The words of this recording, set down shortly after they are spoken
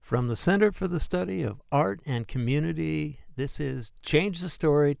From the Center for the Study of Art and Community, this is Change the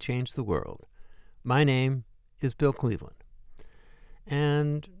Story, Change the World. My name is Bill Cleveland.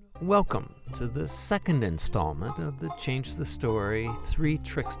 And welcome to the second installment of the Change the Story Three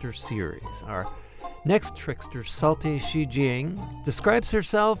Trickster series. Our next trickster, Salty Shijing, describes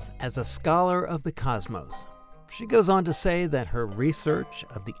herself as a scholar of the cosmos. She goes on to say that her research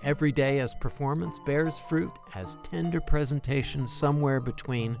of the everyday as performance bears fruit as tender presentation somewhere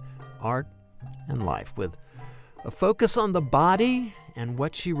between art and life, with a focus on the body and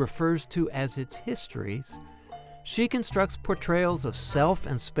what she refers to as its histories. She constructs portrayals of self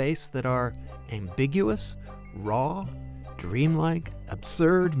and space that are ambiguous, raw, dreamlike,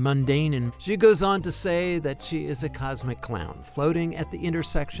 absurd, mundane, and she goes on to say that she is a cosmic clown, floating at the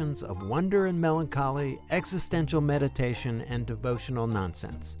intersections of wonder and melancholy, existential meditation, and devotional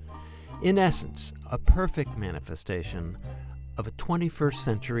nonsense. In essence, a perfect manifestation of a 21st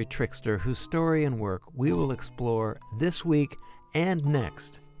century trickster whose story and work we will explore this week and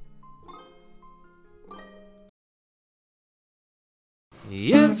next.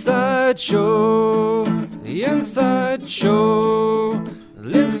 The Inside Show, the Inside Show,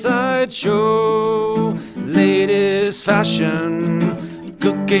 the Inside Show, latest fashion,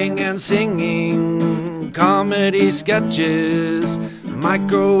 cooking and singing, comedy sketches,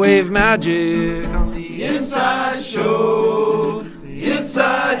 microwave magic. On the Inside Show, the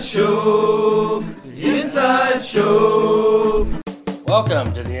Inside Show, the Inside Show.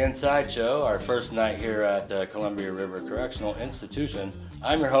 Welcome to the Inside Show, our first night here at the Columbia River Correctional Institution.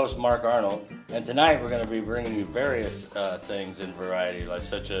 I'm your host, Mark Arnold, and tonight we're going to be bringing you various things in variety, like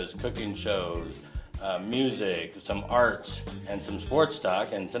such as cooking shows, music, some arts, and some sports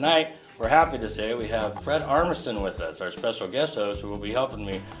talk. And tonight, we're happy to say we have Fred Armisen with us, our special guest host, who will be helping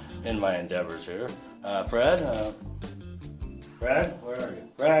me in my endeavors here. Fred, where are you?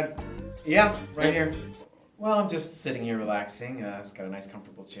 Fred? Yeah, right here. Well, I'm just sitting here relaxing. It's got a nice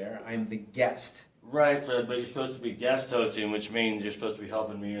comfortable chair. I'm the guest. Right, Fred, but you're supposed to be guest hosting, which means you're supposed to be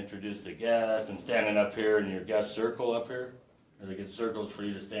helping me introduce the guest and standing up here in your guest circle up here. Or they get circles for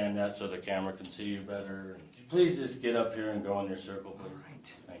you to stand at so the camera can see you better. Could you please just get up here and go in your circle, please? All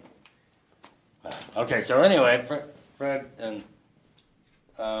right. Thank you. Okay, so anyway, Fred,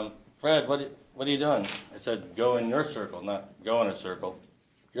 what are you doing? I said go in your circle, not go in a circle.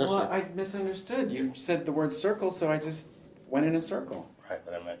 I misunderstood. You said the word circle, so I just went in a circle. Right,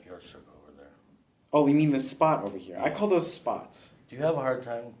 but I meant your circle over there. Oh, you mean the spot over here? I call those spots. Do you have a hard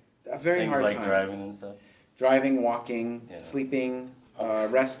time? A very hard time. Like driving and stuff? Driving, walking, sleeping,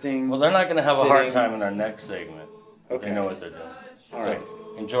 resting. Well, they're not going to have sitting. A hard time in our next segment. Okay. They know what they're doing. All right.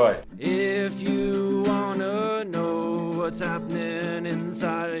 Enjoy. If you wanna know what's happening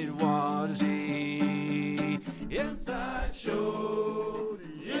inside Waterloo, Inside Show,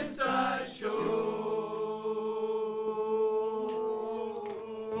 the Inside Show.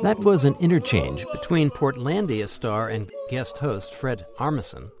 That was an interchange between Portlandia star and guest host Fred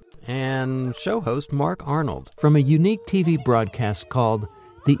Armisen and show host Mark Arnold from a unique TV broadcast called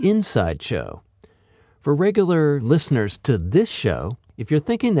The Inside Show. For regular listeners to this show, if you're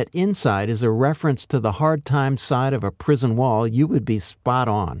thinking that inside is a reference to the hard times side of a prison wall, you would be spot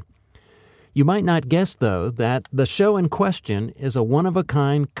on. You might not guess, though, that the show in question is a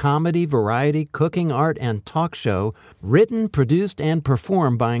one-of-a-kind comedy, variety, cooking, art, and talk show written, produced, and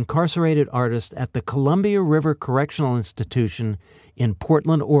performed by incarcerated artists at the Columbia River Correctional Institution in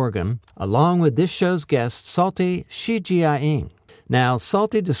Portland, Oregon, along with this show's guest, Salty Shijing. Now,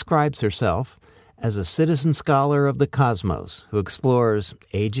 Salty describes herself as a citizen scholar of the cosmos who explores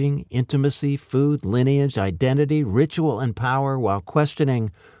aging, intimacy, food, lineage, identity, ritual, and power while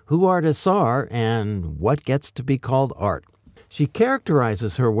questioning who artists are and what gets to be called art. She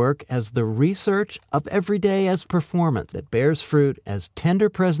characterizes her work as the research of everyday as performance that bears fruit as tender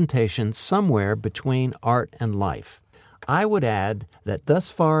presentation somewhere between art and life. I would add that thus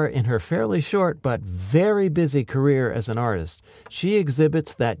far in her fairly short but very busy career as an artist, she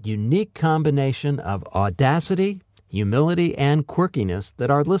exhibits that unique combination of audacity, humility, and quirkiness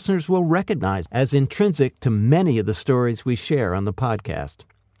that our listeners will recognize as intrinsic to many of the stories we share on the podcast.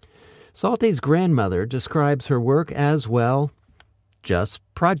 Salty's grandmother describes her work as, well, just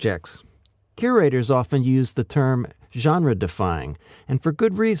projects. Curators often use the term genre-defying, and for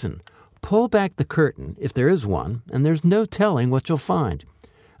good reason. Pull back the curtain, if there is one, and there's no telling what you'll find.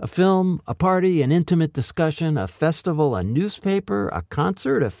 A film, a party, an intimate discussion, a festival, a newspaper, a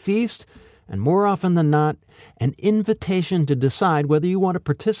concert, a feast, and more often than not, an invitation to decide whether you want to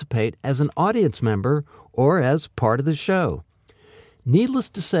participate as an audience member or as part of the show. Needless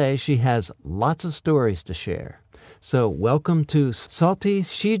to say, she has lots of stories to share. So welcome to Salty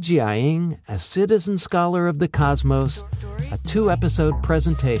Shijiaing, a citizen scholar of the cosmos, a 2-episode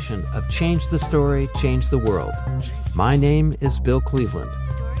presentation of Change the Story, Change the World. My name is Bill Cleveland.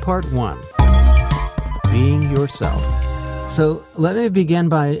 Part 1, Being Yourself. So let me begin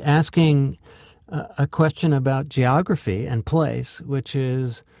by asking a question about geography and place, which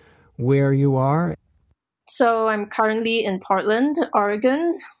is where you are. So I'm currently in Portland,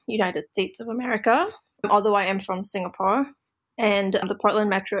 Oregon, United States of America, although I am from Singapore. And the Portland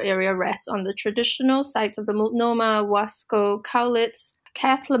metro area rests on the traditional sites of the Multnomah, Wasco, Cowlitz,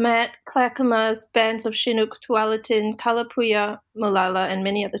 Cathlamet, Clackamas, bands of Chinook, Tualatin, Kalapuya, Molalla, and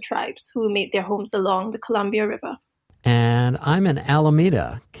many other tribes who made their homes along the Columbia River. And I'm in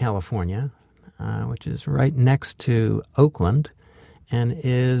Alameda, California, which is right next to Oakland, and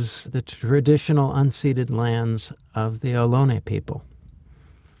is the traditional unceded lands of the Ohlone people.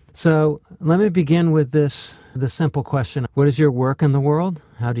 So let me begin with the simple question. What is your work in the world?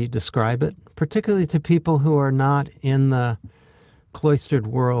 How do you describe it? Particularly to people who are not in the cloistered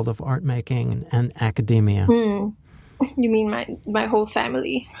world of art making and academia. You mean my whole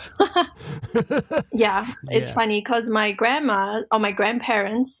family? Yeah, it's Yes. funny because my grandma or my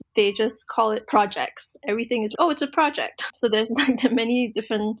grandparents, they just call it projects. Everything is, it's a project. So there's like many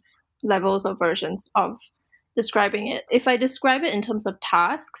different levels or versions of describing it. If I describe it in terms of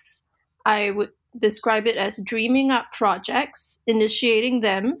tasks, I would describe it as dreaming up projects, initiating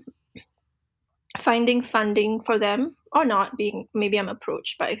them, finding funding for them or not, maybe I'm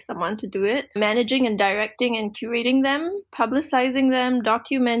approached by someone to do it, managing and directing and curating them, publicizing them,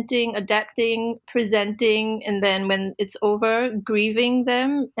 documenting, adapting, presenting, and then when it's over, grieving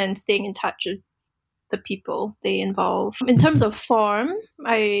them and staying in touch with the people they involve. In terms of form,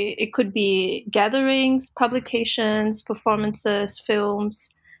 it could be gatherings, publications, performances, films,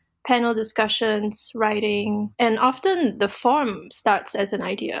 panel discussions, writing, and often the form starts as an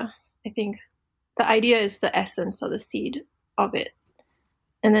idea, I think. The idea is the essence or the seed of it.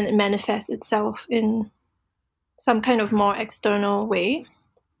 And then it manifests itself in some kind of more external way.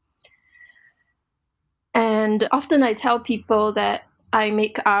 And often I tell people that I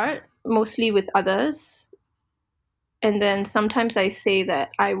make art mostly with others. And then sometimes I say that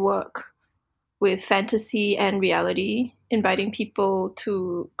I work with fantasy and reality, inviting people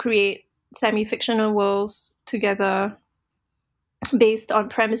to create semi-fictional worlds together based on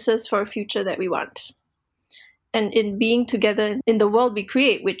premises for a future that we want. And in being together in the world we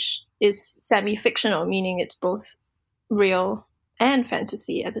create, which is semi-fictional, meaning it's both real and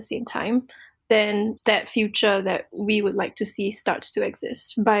fantasy at the same time, then that future that we would like to see starts to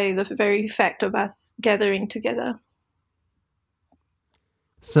exist by the very fact of us gathering together.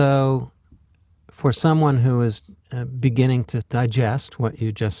 So for someone who is beginning to digest what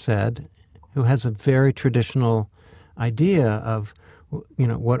you just said, who has a very traditional idea of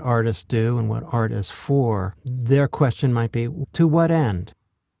what artists do and what art is for, their question might be, to what end?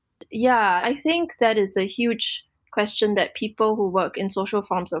 Yeah, I think that is a huge question that people who work in social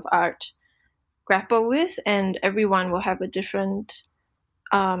forms of art grapple with, and everyone will have a different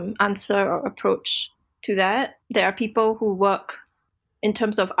answer or approach to that. There are people who work in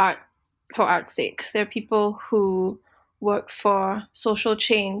terms of art for art's sake. There are people who work for social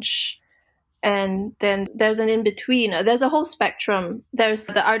change. And then there's an in-between. There's a whole spectrum. There's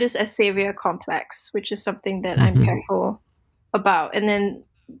the artist as savior complex, which is something that I'm careful about. And then,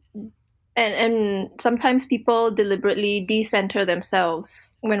 and sometimes people deliberately decenter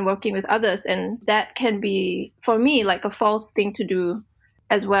themselves when working with others. And that can be, for me, like a false thing to do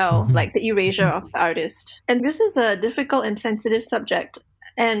as well, like the erasure of the artist. And this is a difficult and sensitive subject.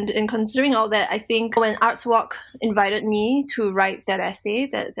 And in considering all that, I think when Arts Walk invited me to write that essay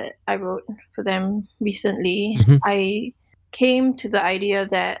that I wrote for them recently, I came to the idea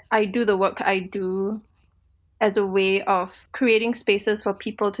that I do the work I do as a way of creating spaces for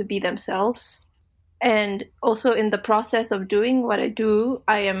people to be themselves. And also in the process of doing what I do,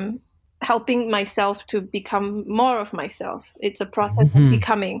 I am helping myself to become more of myself. It's a process of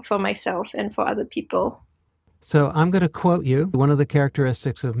becoming for myself and for other people. So I'm going to quote you. One of the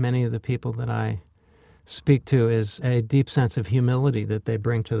characteristics of many of the people that I speak to is a deep sense of humility that they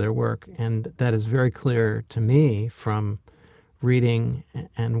bring to their work. And that is very clear to me from reading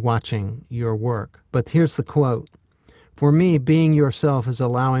and watching your work. But here's the quote. For me, being yourself is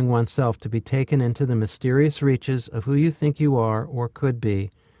allowing oneself to be taken into the mysterious reaches of who you think you are or could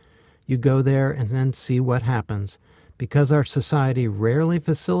be. You go there and then see what happens. Because our society rarely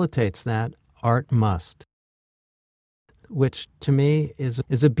facilitates that, art must. Which to me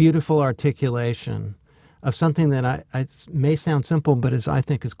is a beautiful articulation of something that I may sound simple, but I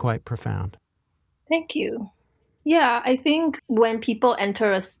think is quite profound. Thank you. Yeah, I think when people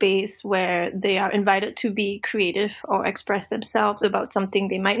enter a space where they are invited to be creative or express themselves about something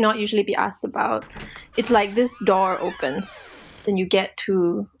they might not usually be asked about, it's like this door opens and you get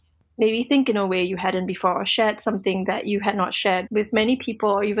to maybe think in a way you hadn't before or shared something that you had not shared with many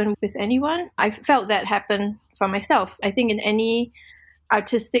people or even with anyone. I felt that happen for myself. I think in any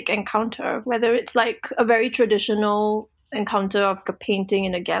artistic encounter, whether it's like a very traditional encounter of a painting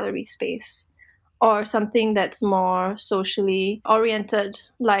in a gallery space or something that's more socially oriented,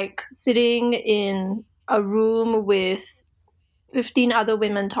 like sitting in a room with 15 other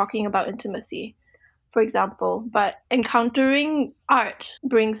women talking about intimacy, for example. But encountering art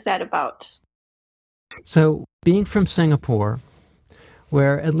brings that about. So, being from Singapore,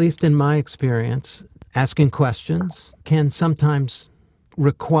 where, at least in my experience, asking questions can sometimes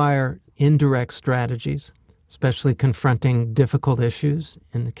require indirect strategies, especially confronting difficult issues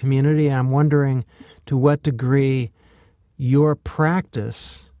in the community. I'm wondering to what degree your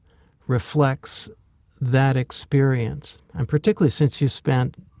practice reflects that experience, and particularly since you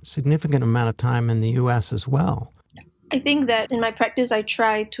spent a significant amount of time in the U.S. as well. I think that in my practice, I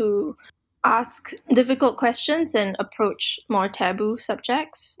try to ask difficult questions and approach more taboo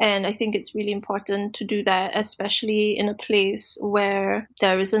subjects. And I think it's really important to do that, especially in a place where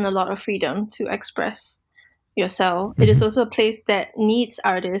there isn't a lot of freedom to express yourself. It is also a place that needs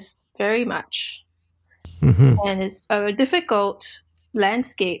artists very much. And it's a difficult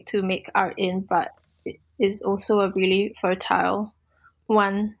landscape to make art in, but it is also a really fertile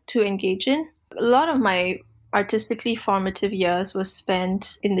one to engage in. A lot of my artistically formative years was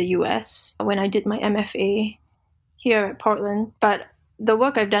spent in the US when I did my MFA here at Portland. But the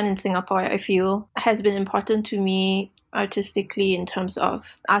work I've done in Singapore, I feel, has been important to me artistically in terms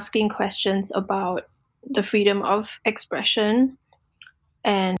of asking questions about the freedom of expression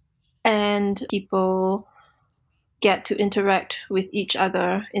and people get to interact with each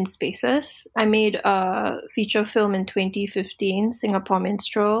other in spaces. I made a feature film in 2015, Singapore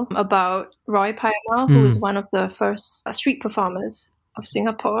Minstrel, about Roy Payamau, who was one of the first street performers of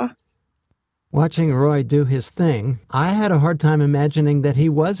Singapore. Watching Roy do his thing, I had a hard time imagining that he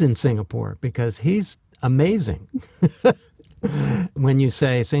was in Singapore because he's amazing. When you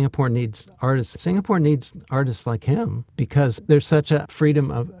say Singapore needs artists like him because there's such a freedom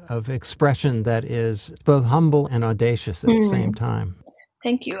of expression that is both humble and audacious at the same time.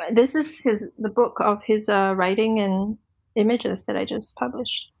 Thank you. This is the book of his writing and images that I just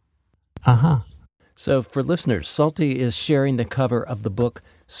published. So for listeners, Salty is sharing the cover of the book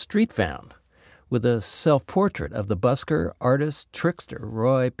Street Found with a self-portrait of the busker, artist, trickster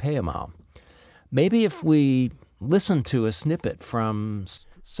Roy Payamau. Maybe if we listen to a snippet from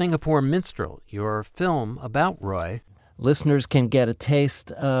Singapore Minstrel, your film about Roy, listeners can get a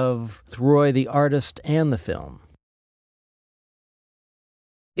taste of Roy the artist and the film.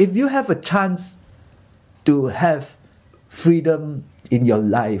 If you have a chance to have freedom in your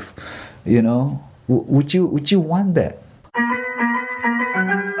life, would you want that?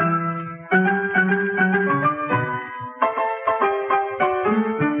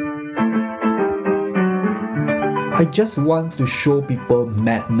 I just want to show people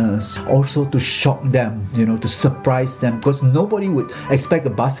madness, also to shock them, to surprise them, because nobody would expect a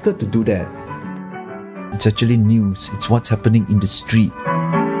busker to do that. It's actually news. It's what's happening in the street.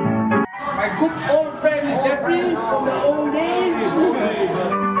 My good old friend Jeffrey from the old days.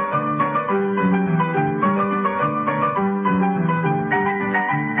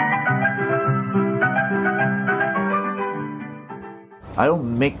 I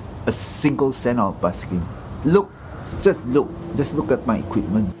don't make a single cent out of busking. Just look at my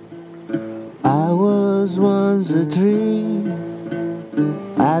equipment. I was once a tree.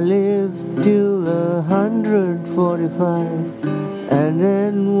 I lived till 145, and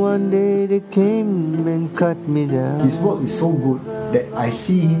then one day they came and cut me down. His work is so good that I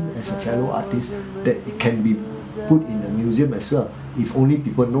see him as a fellow artist that it can be put in a museum as well, if only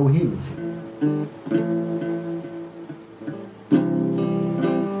people know him.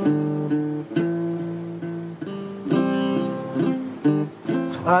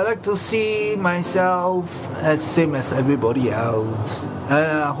 I like to see myself as same as everybody else,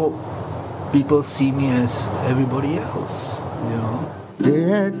 and I hope people see me as everybody else. They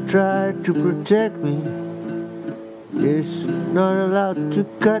had tried to protect me. It's not allowed to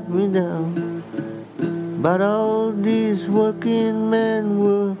cut me down. But all these working men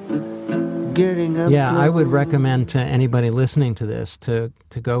were getting up. Yeah, I would recommend to anybody listening to this to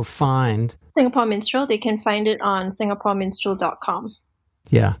go find Singapore Minstrel. They can find it on singaporeminstrel.com.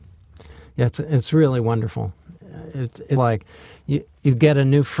 Yeah, it's really wonderful. It's like you get a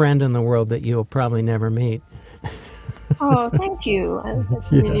new friend in the world that you'll probably never meet. Oh, thank you.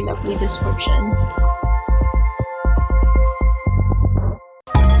 That's a really lovely description.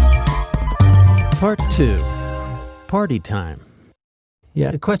 Part 2, Party Time.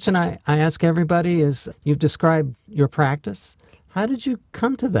 Yeah, the question I ask everybody is, you've described your practice. How did you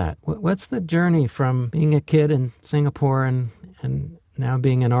come to that? What's the journey from being a kid in Singapore and now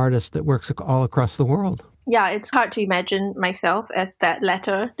being an artist that works all across the world? Yeah, it's hard to imagine myself as that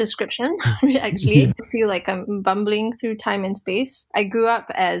latter description, actually. Yeah. I feel like I'm bumbling through time and space. I grew up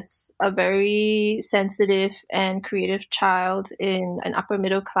as a very sensitive and creative child in an upper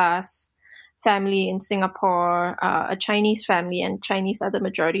middle class family in Singapore, a Chinese family, and Chinese are the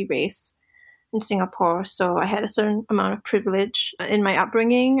majority race in Singapore. So I had a certain amount of privilege in my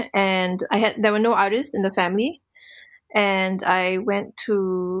upbringing, and there were no artists in the family. And I went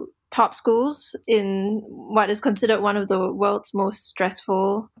to top schools in what is considered one of the world's most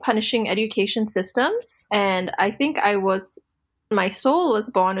stressful, punishing education systems. And I think my soul was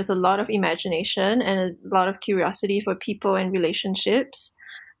born with a lot of imagination and a lot of curiosity for people and relationships.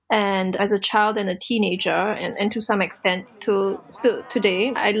 And as a child and a teenager, and to some extent still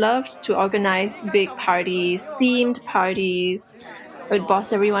today, I loved to organize big parties, themed parties. I would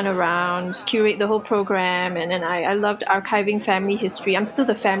boss everyone around, curate the whole program, and then I loved archiving family history. I'm still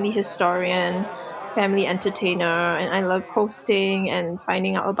the family historian, family entertainer, and I love hosting and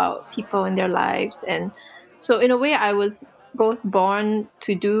finding out about people and their lives. And so in a way, I was both born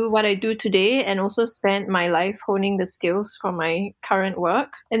to do what I do today and also spent my life honing the skills for my current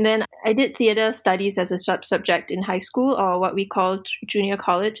work. And then I did theatre studies as a subject in high school, or what we call junior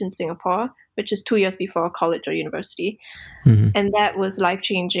college in Singapore, which is 2 years before college or university. Mm-hmm. And that was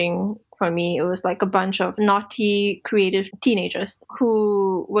life-changing for me. It was like a bunch of naughty, creative teenagers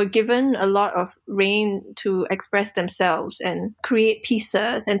who were given a lot of rein to express themselves and create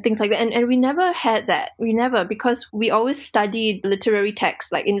pieces and things like that. And we never had that. Because we always studied literary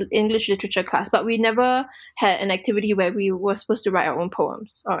texts, like in English literature class, but we never had an activity where we were supposed to write our own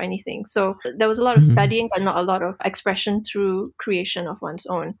poems or anything. So there was a lot of studying, but not a lot of expression through creation of one's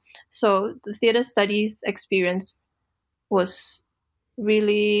own. So the theatre studies experience was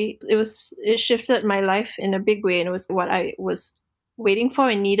really, it shifted my life in a big way, and it was what I was waiting for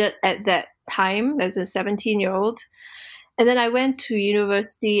and needed at that time as a 17-year-old. And then I went to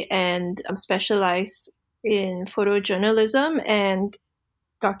university and specialized in photojournalism and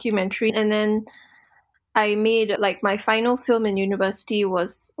documentary. And then I made, like, my final film in university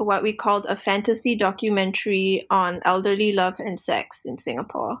was what we called a fantasy documentary on elderly love and sex in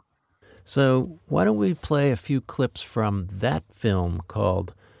Singapore. So why don't we play a few clips from that film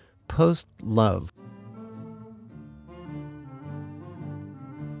called Post Love?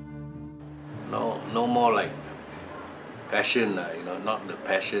 No more like passion, not the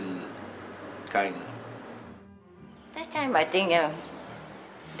passion kind. That time I think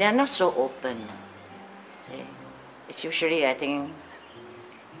they are not so open. It's usually, I think,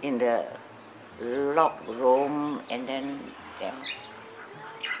 in the locked room, and then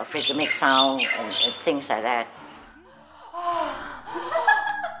afraid to make sound and things like that.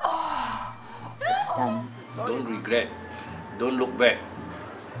 Don't regret. Don't look back.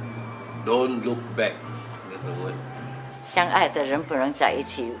 Don't look back. That's the word. 相爱的人不能在一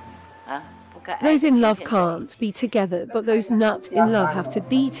起啊，不该爱 Those in love can't be together, but those not in love have to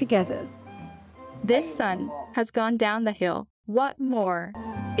be together. This sun has gone down the hill. What more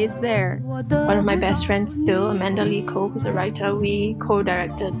is there? One of my best friends still, Amanda Lee Koh, who's a writer, we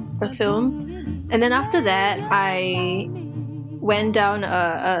co-directed the film. And then after that, I went down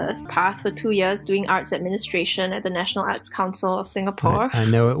a path for 2 years doing arts administration at the National Arts Council of Singapore. I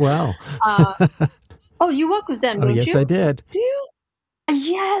know it well. Oh, you work with them, don't you? Oh, yes, I did. Do you?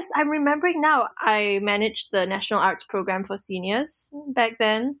 Yes, I'm remembering now. I managed the National Arts Program for seniors back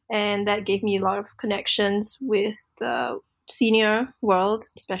then, and that gave me a lot of connections with the senior world,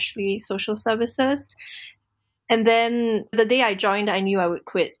 especially social services. And then the day I joined, I knew I would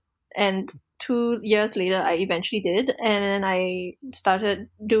quit. And 2 years later, I eventually did. And then I started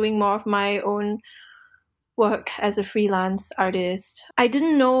doing more of my own work as a freelance artist. I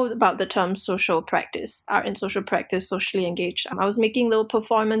didn't know about the term social practice, art and social practice, socially engaged. I was making little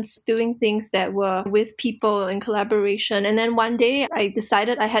performances, doing things that were with people in collaboration. And then one day I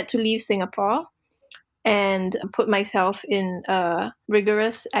decided I had to leave Singapore and put myself in a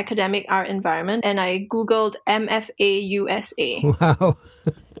rigorous academic art environment. And I Googled MFA USA. Wow.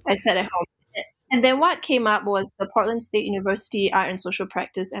 I sat at home. And then what came up was the Portland State University Art and Social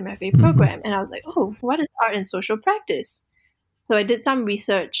Practice MFA program. And I was like, oh, what is art and social practice? So I did some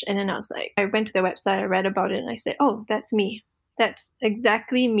research, and then I went to their website, I read about it, and I said, oh, that's me. That's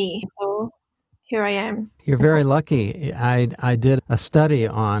exactly me. So here I am. You're very lucky. I did a study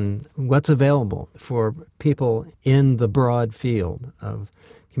on what's available for people in the broad field of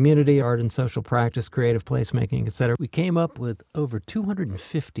community, art and social practice, creative placemaking, etc. We came up with over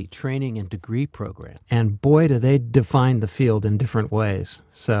 250 training and degree programs. And boy, do they define the field in different ways.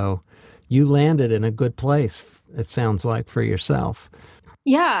 So you landed in a good place, it sounds like, for yourself.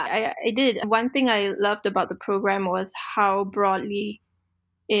 Yeah, I did. One thing I loved about the program was how broadly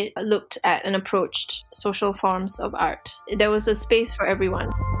it looked at and approached social forms of art. There was a space for everyone.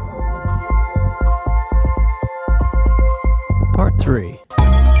 Part 3.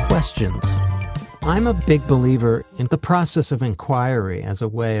 Questions. I'm a big believer in the process of inquiry as a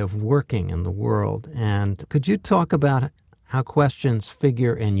way of working in the world. And could you talk about how questions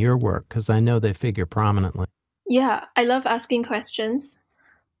figure in your work? Because I know they figure prominently. Yeah, I love asking questions.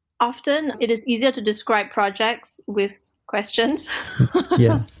 Often it is easier to describe projects with questions.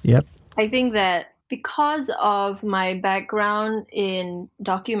 Yeah, yep. I think that because of my background in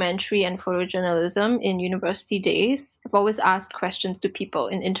documentary and photojournalism in university days, I've always asked questions to people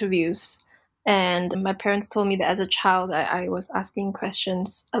in interviews. And my parents told me that as a child, I was asking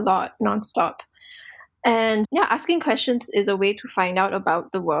questions a lot, nonstop. And yeah, asking questions is a way to find out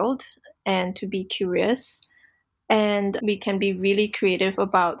about the world and to be curious. And we can be really creative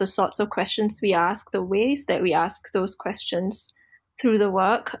about the sorts of questions we ask, the ways that we ask those questions through the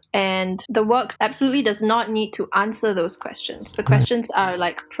work. And the work absolutely does not need to answer those questions. The questions are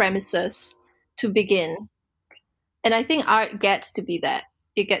like premises to begin. And I think art gets to be that.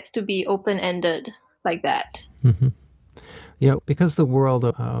 It gets to be open-ended like that. Mm-hmm. You know, because the world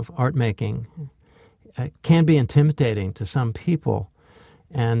of art making can be intimidating to some people.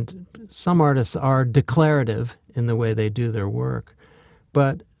 And some artists are declarative in the way they do their work.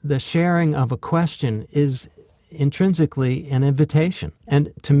 But the sharing of a question is intrinsically an invitation.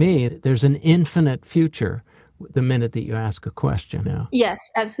 And to me, there's an infinite future the minute that you ask a question now. Yes,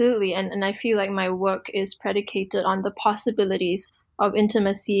 absolutely. And I feel like my work is predicated on the possibilities of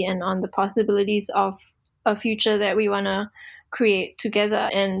intimacy and on the possibilities of a future that we want to create together.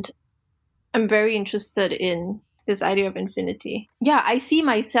 And I'm very interested in this idea of infinity. Yeah, I see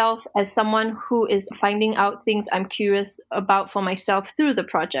myself as someone who is finding out things I'm curious about for myself through the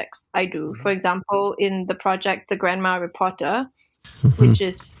projects I do. For example, in the project The Grandma Reporter, which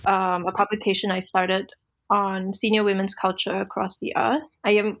is a publication I started on senior women's culture across the earth.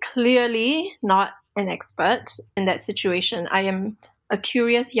 I am clearly not an expert in that situation. I am a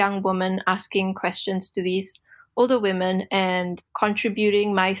curious young woman asking questions to these older women and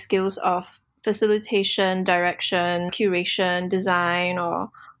contributing my skills of facilitation, direction, curation, design, or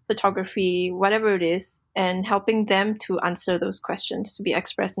photography, whatever it is, and helping them to answer those questions, to be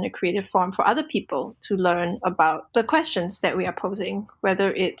expressed in a creative form for other people to learn about the questions that we are posing,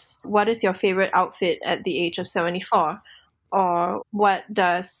 whether it's what is your favorite outfit at the age of 74, or what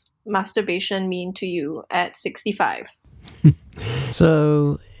does masturbation mean to you at 65?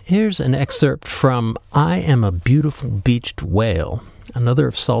 So here's an excerpt from I Am a Beautiful Beached Whale, another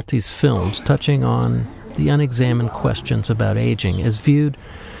of Salty's films touching on the unexamined questions about aging as viewed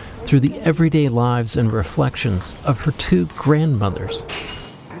through the everyday lives and reflections of her two grandmothers.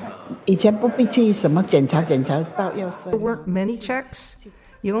 For work many checks,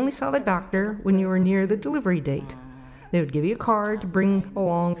 you only saw the doctor when you were near the delivery date. They would give you a card to bring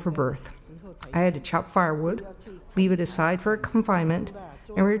along for birth. I had to chop firewood, leave it aside for confinement,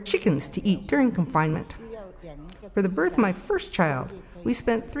 and rear chickens to eat during confinement. For the birth of my first child, we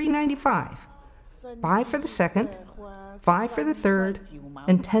spent $3.95, $5 for the second, $5 for the third,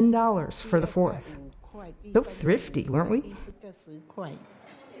 and $10 for the fourth. So thrifty, weren't we?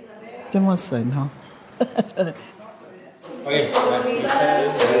 这么神哈！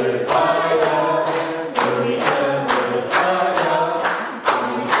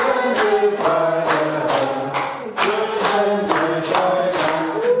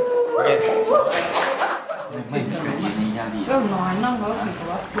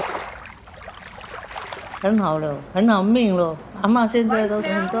很好了，很好命了。阿嬷现在都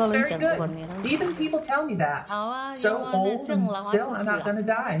很多人讲过你。 Even people tell me that. So old and still I'm not going to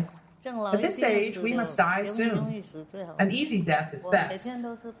die. At this age, we must die soon. An easy death is best.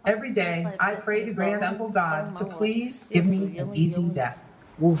 Every day, I pray to Grand Uncle God to please give me an easy death.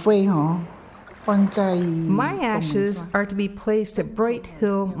 My ashes are to be placed at Bright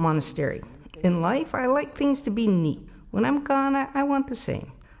Hill Monastery. In life, I like things to be neat. When I'm gone, I want the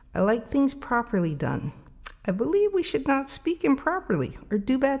same. I like things properly done. I believe we should not speak improperly or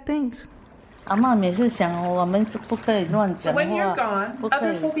do bad things. So when you're gone,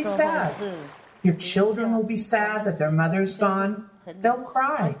 others will be sad. Your children will be sad that their mother's gone. they'll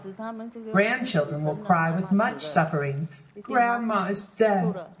cry. Grandchildren will cry with much suffering. Grandma is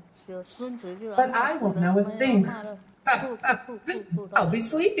dead. But I won't know a thing. I'll be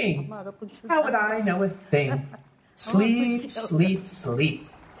sleeping. How would I know a thing? Sleep, sleep, sleep.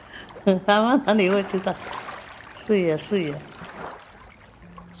 妈妈哪里会知道？睡呀睡呀。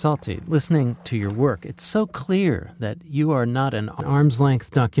 Salty, listening to your work, it's so clear that you are not an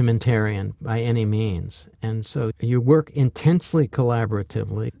arm's-length documentarian by any means. And so you work intensely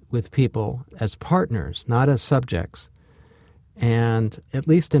collaboratively with people as partners, not as subjects. And at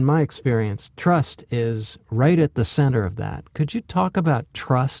least in my experience, trust is right at the center of that. Could you talk about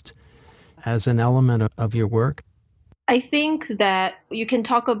trust as an element of your work? I think that you can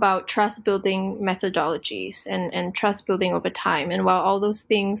talk about trust-building methodologies and trust building over time. And while all those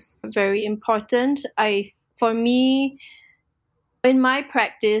things are very important, for me, in my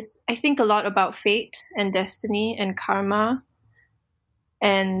practice, I think a lot about fate and destiny and karma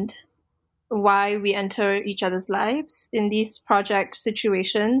and why we enter each other's lives in these project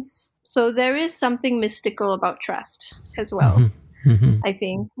situations. So there is something mystical about trust as well. Mm-hmm. Mm-hmm. I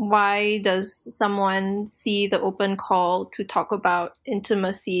think. Why does someone see the open call to talk about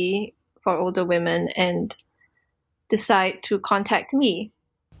intimacy for older women and decide to contact me?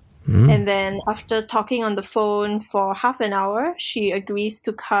 Mm. And then after talking on the phone for half an hour, she agrees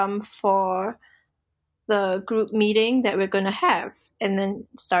to come for the group meeting that we're going to have, and then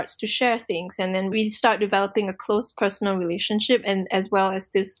starts to share things. And then we start developing a close personal relationship, and as well as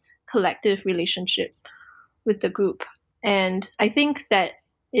this collective relationship with the group. And I think that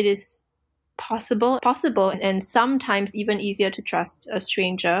it is possible, and sometimes even easier to trust a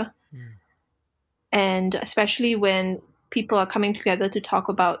stranger. Mm. And especially when people are coming together to talk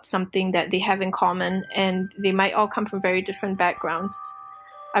about something that they have in common, and they might all come from very different backgrounds.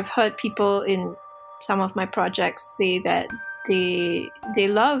 I've heard people in some of my projects say that they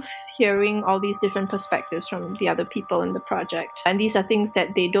love hearing all these different perspectives from the other people in the project. And these are things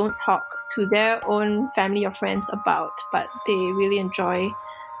that they don't talk to their own family or friends about, but they really enjoy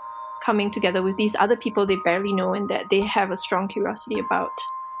coming together with these other people they barely know and that they have a strong curiosity about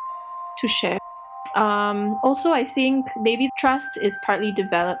to share. Also, I think maybe trust is partly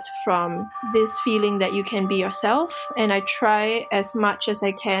developed from this feeling that you can be yourself, and I try as much as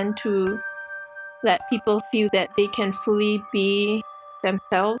I can to let people feel that they can fully be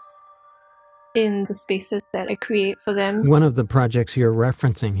themselves in the spaces that I create for them. One of the projects you're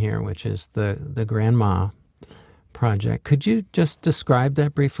referencing here, which is the Grandma project, could you just describe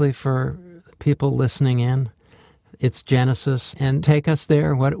that briefly for people listening in? Its genesis, and take us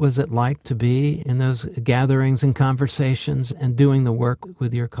there. What was it like to be in those gatherings and conversations and doing the work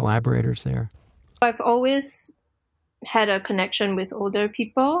with your collaborators there? I've always had a connection with older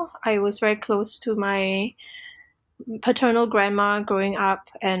people. I was very close to my paternal grandma growing up,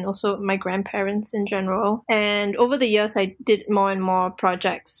 and also my grandparents in general. And over the years, I did more and more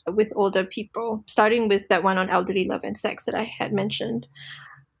projects with older people, starting with that one on elderly love and sex that I had mentioned.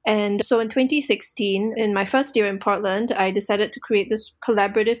 And so in 2016, in my first year in Portland, I decided to create this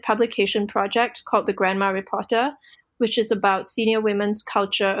collaborative publication project called The Grandma Reporter, which is about senior women's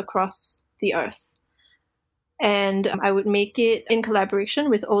culture across the earth. And I would make it in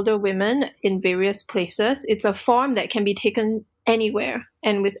collaboration with older women in various places. It's a form that can be taken anywhere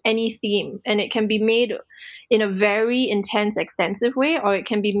and with any theme. And it can be made in a very intense, extensive way, or it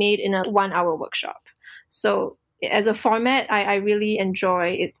can be made in a 1-hour workshop. So as a format, I really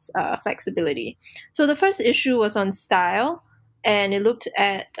enjoy its flexibility. So the first issue was on style, and it looked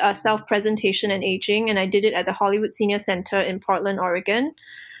at self-presentation and aging, and I did it at the Hollywood Senior Center in Portland, Oregon,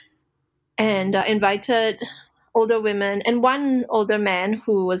 and invited older women and one older man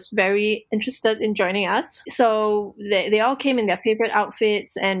who was very interested in joining us. So they all came in their favorite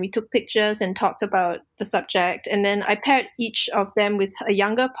outfits, and we took pictures and talked about the subject. And then I paired each of them with a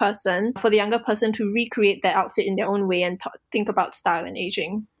younger person, for the younger person to recreate their outfit in their own way and think about style and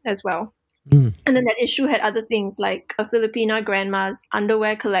aging as well. Mm. And then that issue had other things like a Filipina grandma's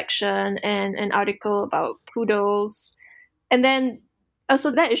underwear collection and an article about poodles. And then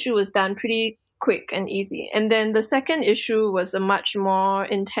so that issue was done pretty quick and easy. And then the second issue was a much more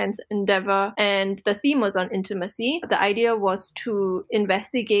intense endeavor, and the theme was on intimacy. The idea was to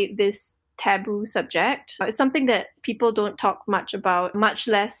investigate this taboo subject. It's something that people don't talk much about, much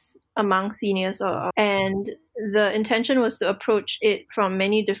less among seniors. And the intention was to approach it from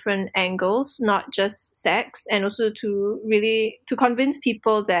many different angles, not just sex, and also to convince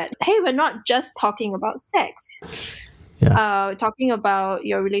people that, hey, we're not just talking about sex. Yeah. Talking about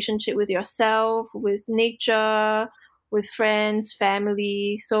your relationship with yourself, with nature, with friends,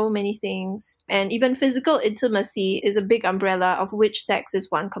 family, so many things. And even physical intimacy is a big umbrella of which sex is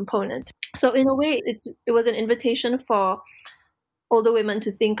one component. So in a way, it was an invitation for older women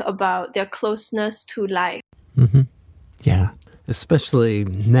to think about their closeness to life. Mm-hmm. Yeah, especially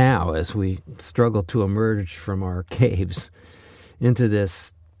now as we struggle to emerge from our caves into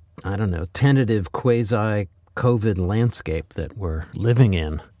this, I don't know, tentative quasi-COVID landscape that we're living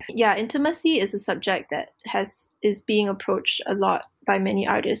in. Yeah, intimacy is a subject that is being approached a lot by many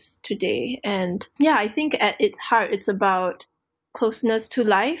artists today. And yeah, I think at its heart, it's about closeness to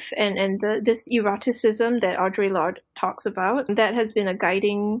life and this eroticism that Audre Lorde talks about. That has been a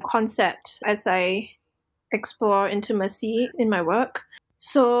guiding concept as I explore intimacy in my work.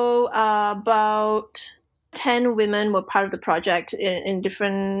 So about 10 women were part of the project in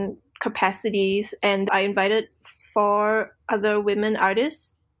different capacities, and I invited 4 other women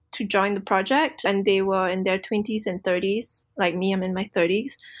artists to join the project, and they were in their 20s and 30s, like me, I'm in my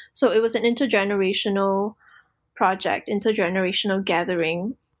 30s. So it was an intergenerational project, intergenerational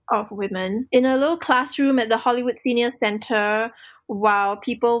gathering of women in a little classroom at the Hollywood Senior Center while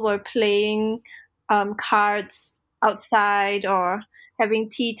people were playing cards outside or having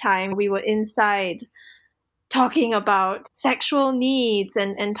tea time. We were inside talking about sexual needs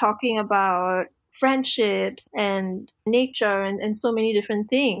and talking about friendships and nature and so many different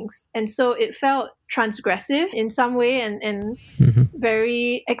things. And so it felt transgressive in some way and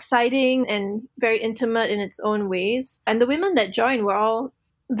very exciting and very intimate in its own ways. And the women that joined were all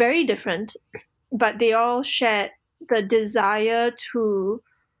very different, but they all shared the desire to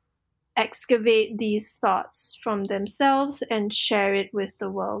excavate these thoughts from themselves and share it with the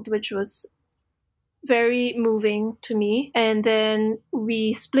world, which was very moving to me. And then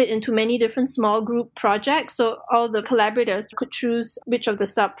we split into many different small group projects. So all the collaborators could choose which of the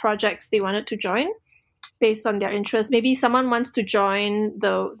sub-projects they wanted to join based on their interests. Maybe someone wants to join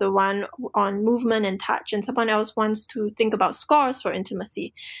the one on movement and touch, and someone else wants to think about scores for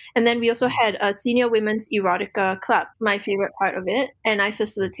intimacy. And then we also had a senior women's erotica club, my favorite part of it, and I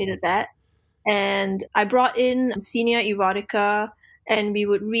facilitated that. And I brought in senior erotica, and we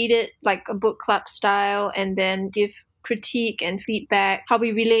would read it like a book club style and then give critique and feedback, how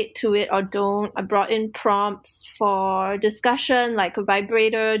we relate to it or don't. I brought in prompts for discussion like a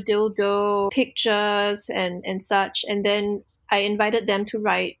vibrator, dildo, pictures and such. And then I invited them to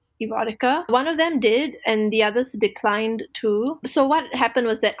write erotica. One of them did, and the others declined too. So what happened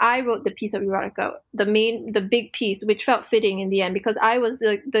was that I wrote the piece of erotica, the big piece, which felt fitting in the end because I was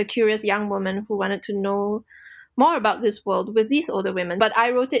the curious young woman who wanted to know more about this world with these older women. But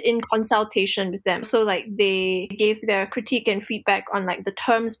I wrote it in consultation with them. So like they gave their critique and feedback on like the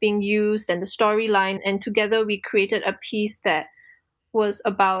terms being used and the storyline. And together we created a piece that was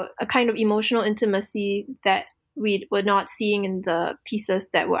about a kind of emotional intimacy that we were not seeing in the pieces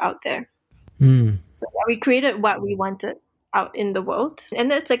that were out there. So we created what we wanted out in the world.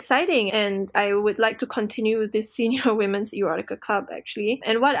 And that's exciting. And I would like to continue with this senior women's erotica club, actually.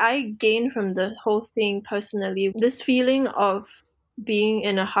 And what I gained from the whole thing personally, this feeling of being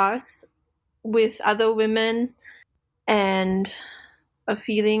in a hearth with other women and a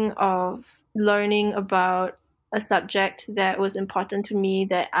feeling of learning about a subject that was important to me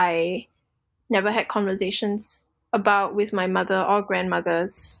that I never had conversations about with my mother or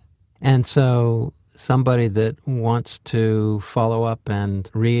grandmothers. And so somebody that wants to follow up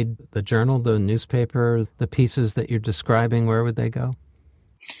and read the journal, the newspaper, the pieces that you're describing, where would they go?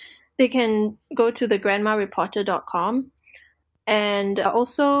 They can go to thegrandmareporter.com. And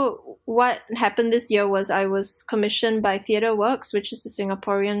also what happened this year was I was commissioned by Theatre Works, which is a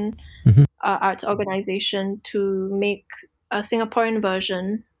Singaporean arts organization, to make a Singaporean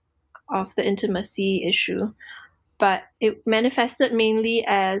version of the intimacy issue. But it manifested mainly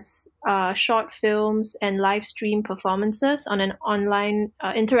as short films and live stream performances on an online,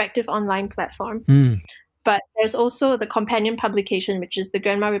 interactive online platform. But there's also the companion publication, which is the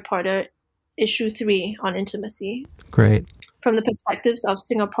Grandma Reporter Issue 3 on intimacy. Great. From the perspectives of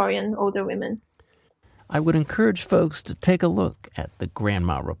Singaporean older women. I would encourage folks to take a look at the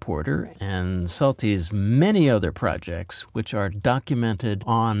Grandma Reporter and Salty's many other projects, which are documented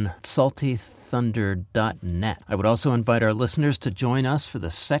on saltythunder.net. I would also invite our listeners to join us for the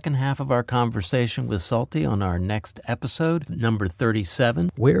second half of our conversation with Salty on our next episode, number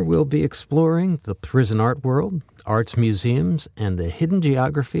 37, where we'll be exploring the prison art world, arts museums, and the hidden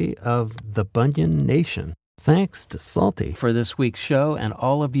geography of the Bunyan Nation. Thanks to Salty for this week's show and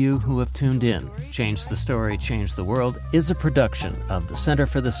all of you who have tuned in. Change the Story, Change the World is a production of the Center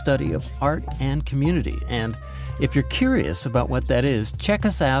for the Study of Art and Community, and If you're curious about what that is, check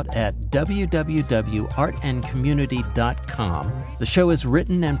us out at www.artandcommunity.com. The show is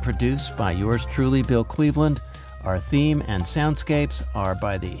written and produced by yours truly, Bill Cleveland. Our theme and soundscapes are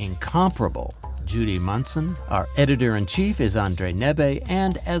by the incomparable Judy Munson. Our editor-in-chief is Andre Nebe,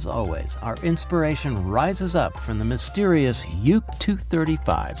 and as always, our inspiration rises up from the mysterious Uke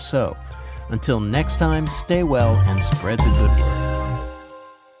 235. So, until next time, stay well and spread the good word.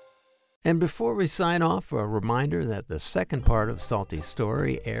 And before we sign off, a reminder that the second part of Salty's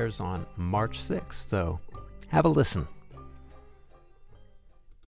story airs on March 6th, so have a listen.